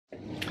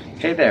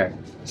Hey there!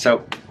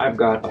 So I've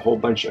got a whole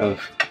bunch of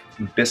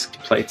bisque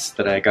plates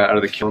that I got out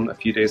of the kiln a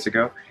few days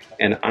ago,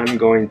 and I'm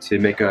going to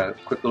make a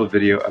quick little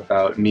video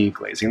about me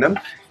glazing them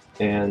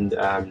and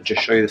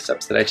just show you the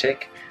steps that I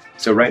take.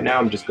 So right now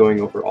I'm just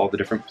going over all the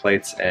different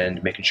plates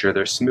and making sure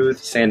they're smooth,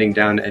 sanding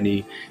down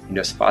any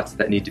spots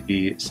that need to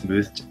be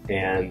smoothed,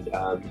 and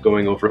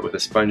going over it with a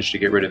sponge to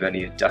get rid of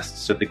any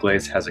dust so the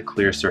glaze has a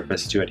clear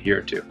surface to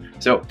adhere to.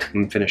 So I'm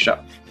gonna finish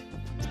up.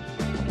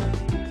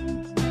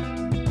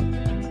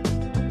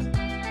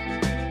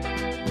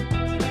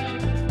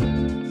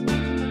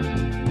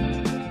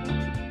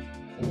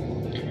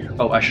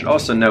 Oh, I should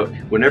also note,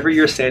 whenever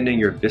you're sanding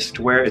your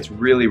bisqueware, it's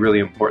really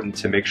important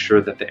to make sure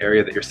that the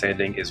area that you're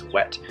sanding is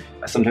wet.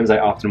 Sometimes I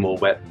often will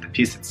wet the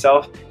piece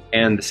itself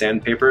and the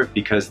sandpaper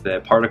because the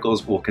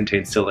particles will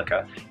contain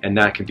silica, and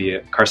that can be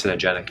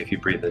carcinogenic if you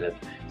breathe it in.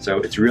 So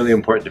it's really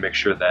important to make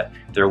sure that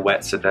they're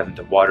wet so then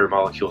the water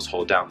molecules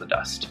hold down the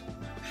dust.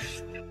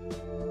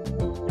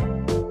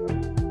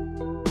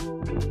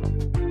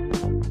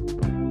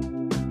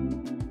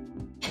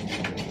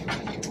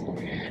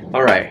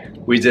 Alright,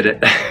 we did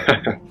it.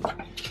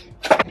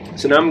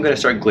 So now I'm going to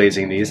start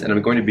glazing these, and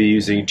I'm going to be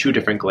using two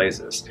different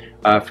glazes.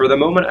 For the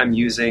moment I'm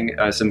using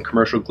some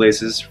commercial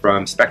glazes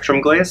from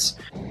Spectrum Glaze,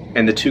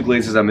 and the two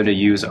glazes I'm going to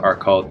use are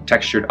called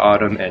Textured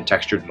Autumn and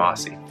Textured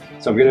Mossy.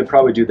 So I'm going to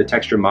probably do the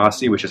Textured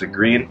Mossy, which is a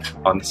green,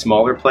 on the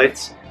smaller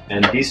plates,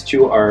 and these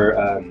two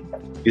are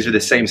these are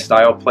the same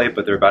style plate,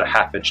 but they're about a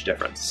 ½ inch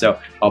difference. So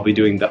I'll be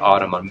doing the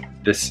Autumn on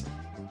this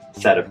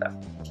set of them.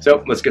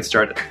 So let's get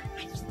started.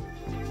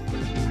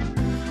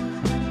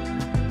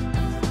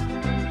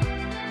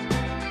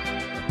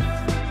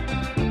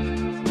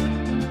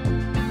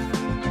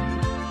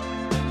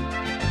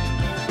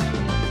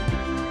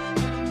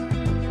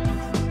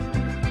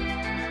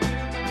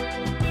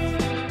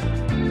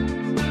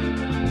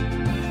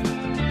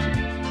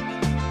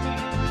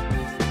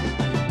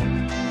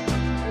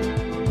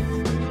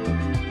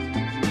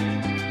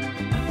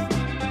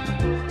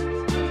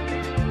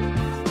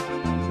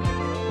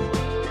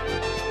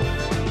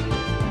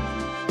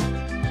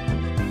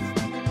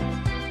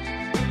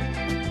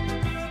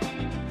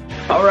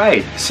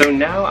 Alright, so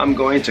now I'm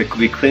going to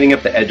be cleaning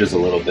up the edges a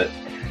little bit.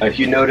 If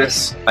you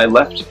notice, I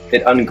left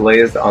it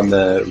unglazed on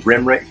the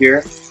rim right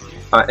here,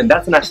 and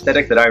that's an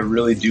aesthetic that I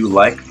really do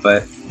like,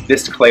 but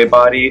this clay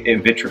body,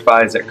 it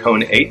vitrifies at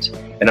cone 8,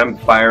 and I'm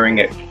firing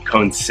at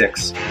cone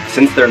 6.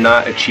 Since they're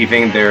not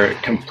achieving their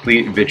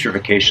complete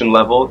vitrification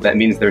level, that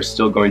means there's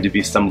still going to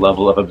be some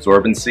level of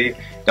absorbency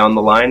down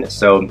the line.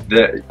 So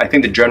I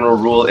think the general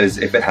rule is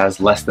if it has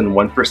less than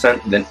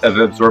 1% of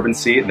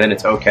absorbency, then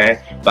it's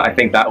okay. But I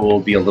think that will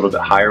be a little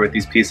bit higher with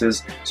these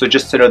pieces. So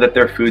just to know that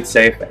they're food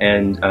safe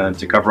and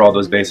to cover all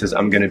those bases,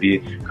 I'm going to be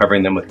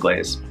covering them with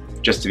glaze,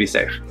 just to be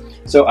safe.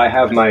 So I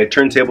have my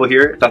turntable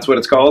here, that's what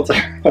it's called,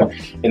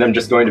 and I'm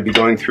just going to be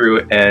going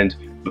through and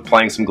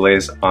applying some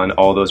glaze on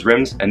all those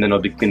rims, and then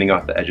I'll be cleaning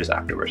off the edges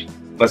afterwards.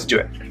 Let's do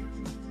it.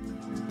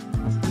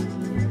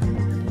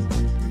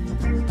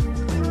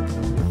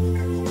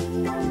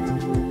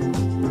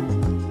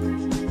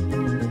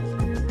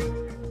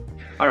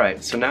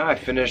 Alright, so now I've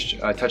finished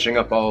touching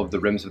up all of the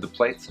rims of the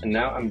plates, and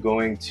now I'm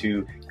going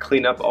to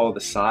clean up all the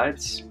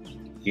sides.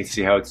 You can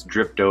see how it's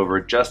dripped over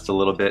just a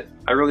little bit.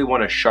 I really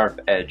want a sharp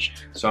edge,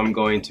 so I'm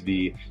going to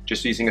be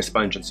just using a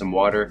sponge and some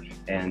water,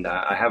 and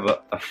I have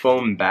a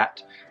foam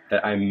bat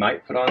that I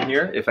might put on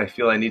here if I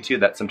feel I need to.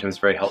 That's sometimes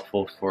very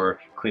helpful for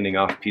cleaning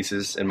off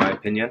pieces, in my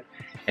opinion.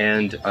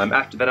 And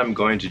after that I'm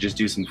going to just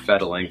do some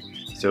fettling.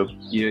 So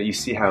you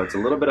see how it's a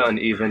little bit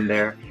uneven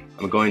there.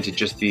 I'm going to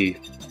just be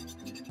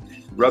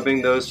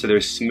rubbing those so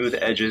there's smooth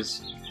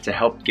edges to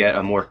help get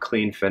a more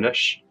clean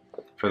finish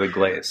for the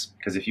glaze,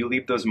 because if you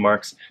leave those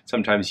marks,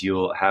 sometimes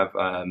you'll have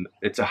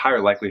it's a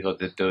higher likelihood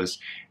that those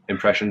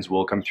impressions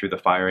will come through the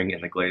firing in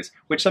the glaze,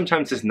 which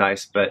sometimes is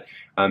nice, but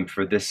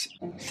for this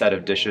set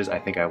of dishes I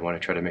think I want to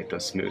try to make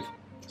those smooth.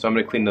 So I'm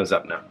going to clean those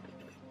up now.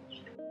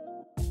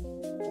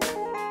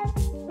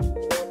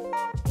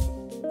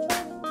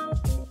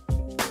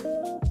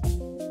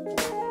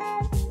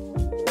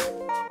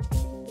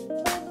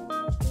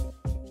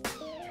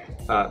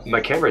 My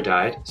camera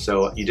died,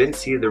 so you didn't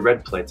see the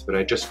red plates, but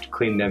I just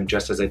cleaned them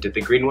just as I did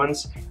the green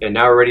ones, and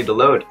now we're ready to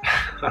load.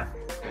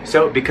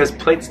 So because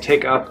plates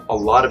take up a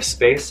lot of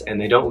space and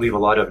they don't leave a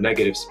lot of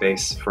negative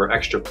space for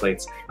extra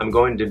plates, I'm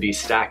going to be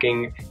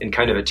stacking in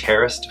kind of a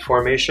terraced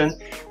formation,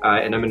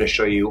 and I'm going to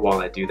show you while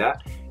I do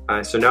that.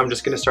 So now I'm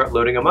just going to start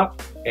loading them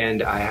up,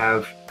 and I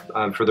have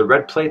for the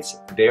red plates,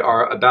 they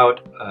are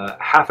about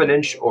 ½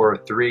 inch or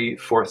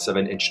 3/4 of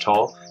an inch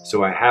tall.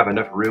 So I have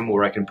enough room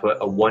where I can put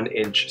a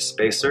 1-inch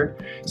spacer,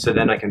 so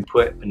then I can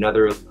put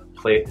another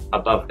plate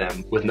above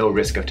them with no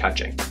risk of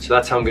touching. So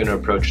that's how I'm going to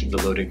approach the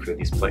loading for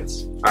these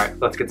plates. Alright,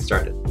 let's get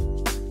started.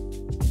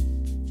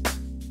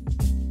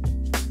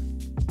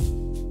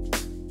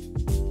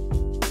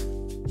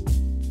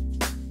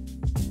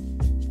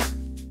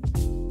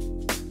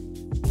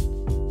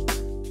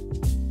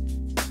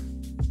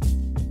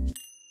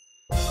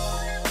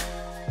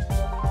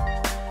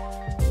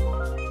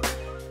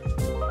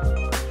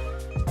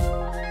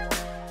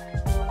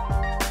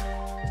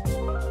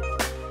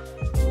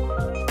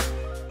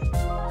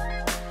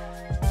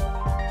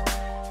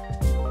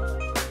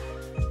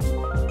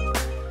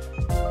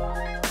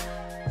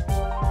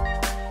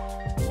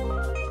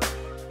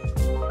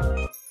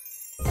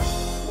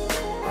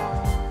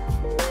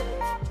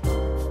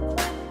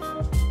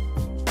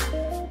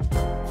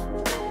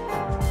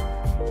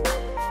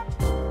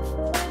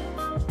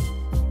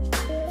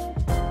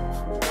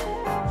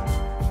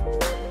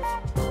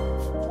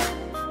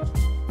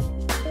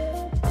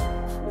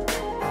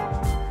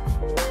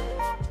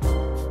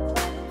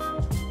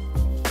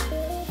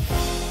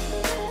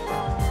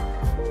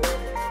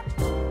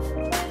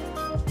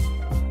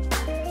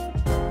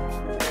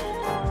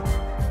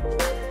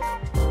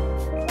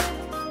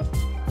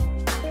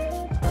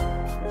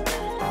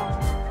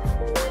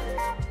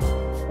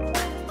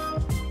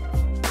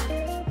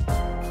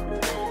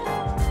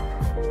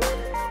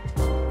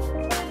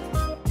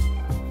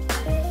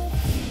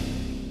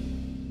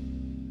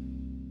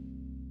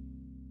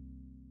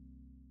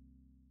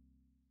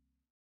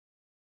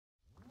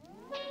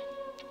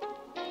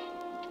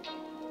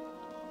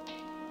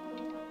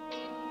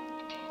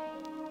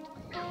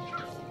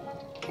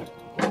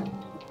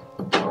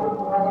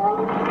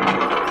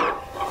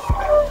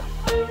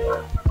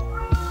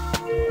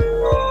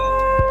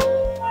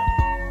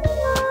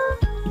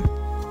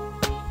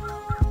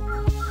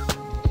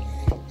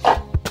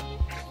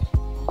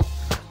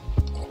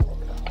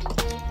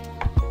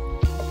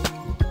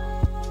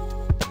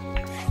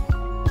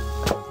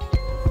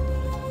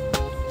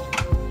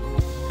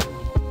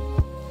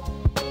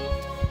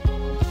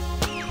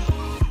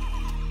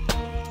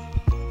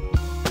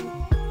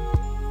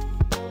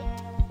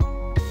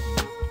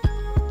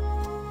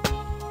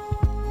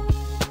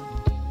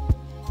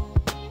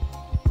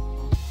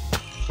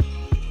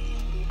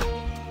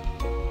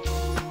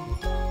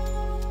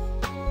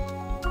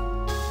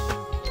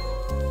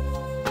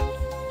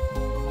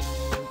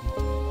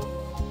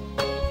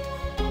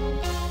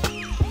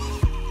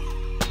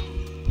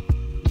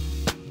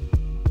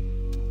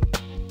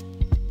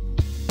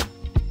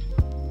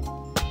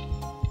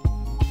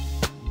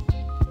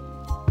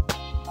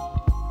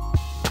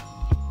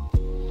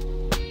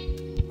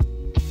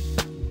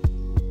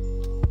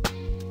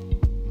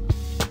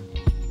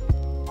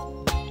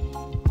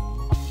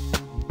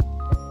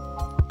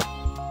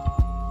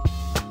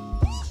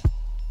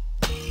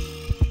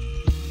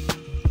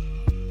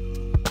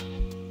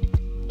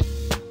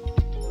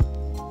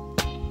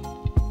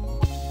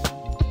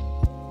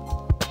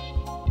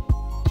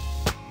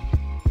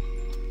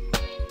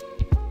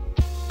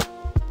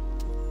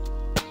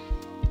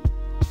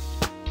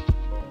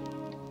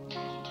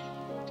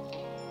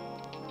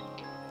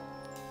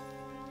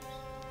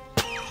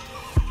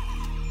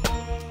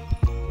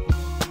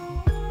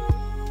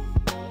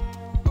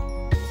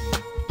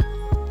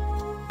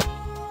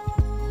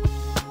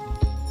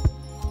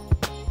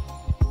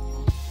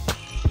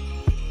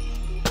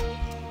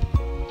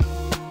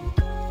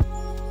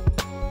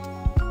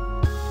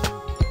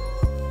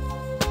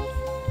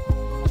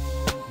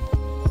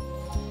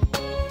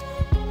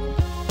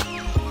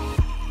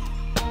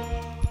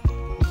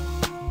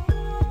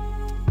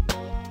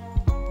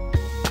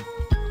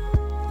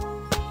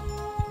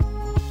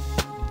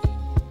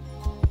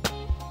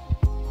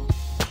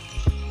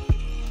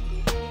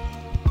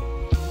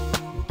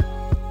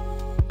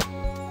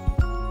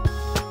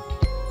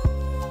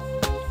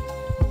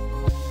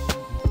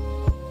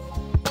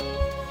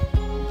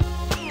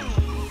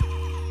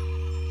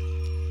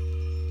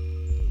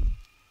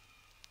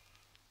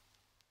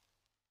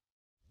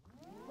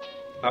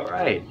 All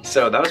right,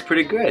 so that was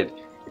pretty good.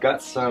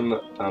 Got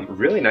some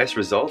really nice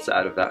results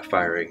out of that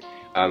firing.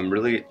 I'm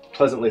really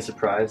pleasantly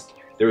surprised.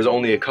 There was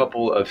only a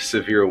couple of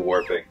severe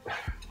warping.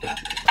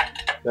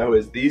 That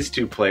was these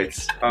two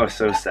plates. Oh,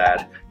 so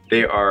sad.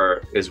 They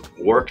are as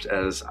warped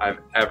as I've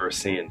ever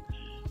seen.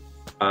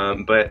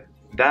 But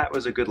that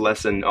was a good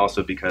lesson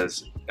also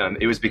because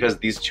it was because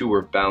these two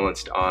were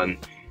balanced on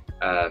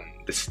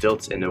the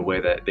stilts in a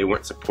way that they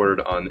weren't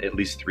supported on at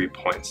least 3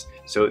 points.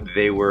 So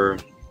they were,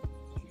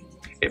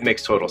 it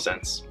makes total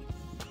sense.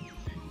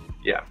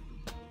 Yeah.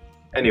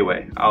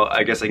 Anyway,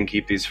 I guess I can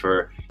keep these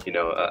for, you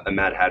know, a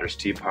Mad Hatter's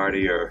tea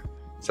party or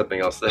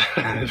something else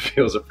that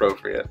feels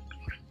appropriate.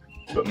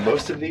 But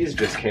most of these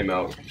just came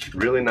out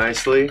really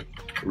nicely,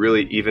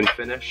 really even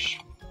finish.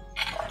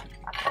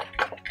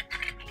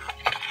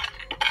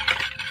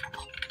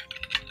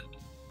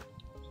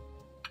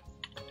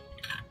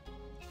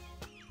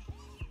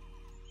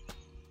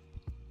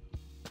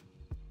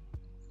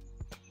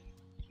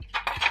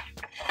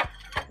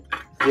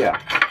 Yeah,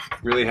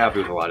 really happy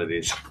with a lot of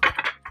these.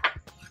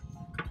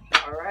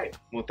 All right,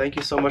 well, thank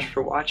you so much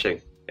for watching,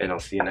 and I'll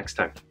see you next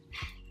time.